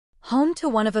home to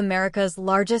one of America's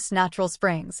largest natural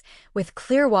springs, with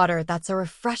clear water that's a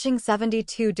refreshing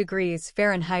 72 degrees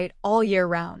Fahrenheit all year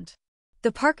round.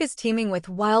 The park is teeming with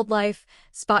wildlife,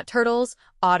 spot turtles,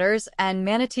 otters, and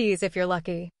manatees if you're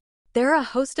lucky. There are a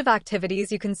host of activities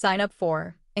you can sign up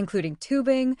for, including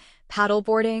tubing,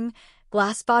 paddleboarding,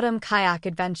 glass-bottom kayak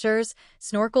adventures,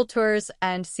 snorkel tours,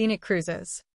 and scenic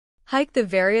cruises. Hike the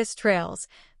various trails,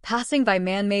 passing by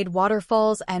man-made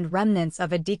waterfalls and remnants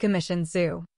of a decommissioned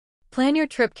zoo. Plan your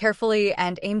trip carefully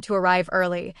and aim to arrive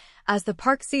early, as the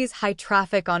park sees high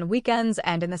traffic on weekends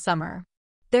and in the summer.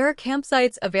 There are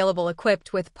campsites available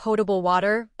equipped with potable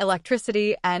water,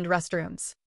 electricity, and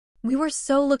restrooms. We were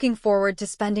so looking forward to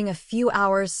spending a few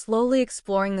hours slowly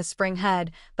exploring the spring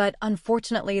head, but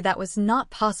unfortunately that was not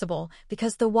possible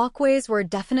because the walkways were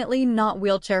definitely not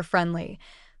wheelchair-friendly.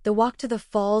 The walk to the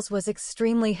falls was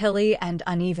extremely hilly and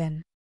uneven.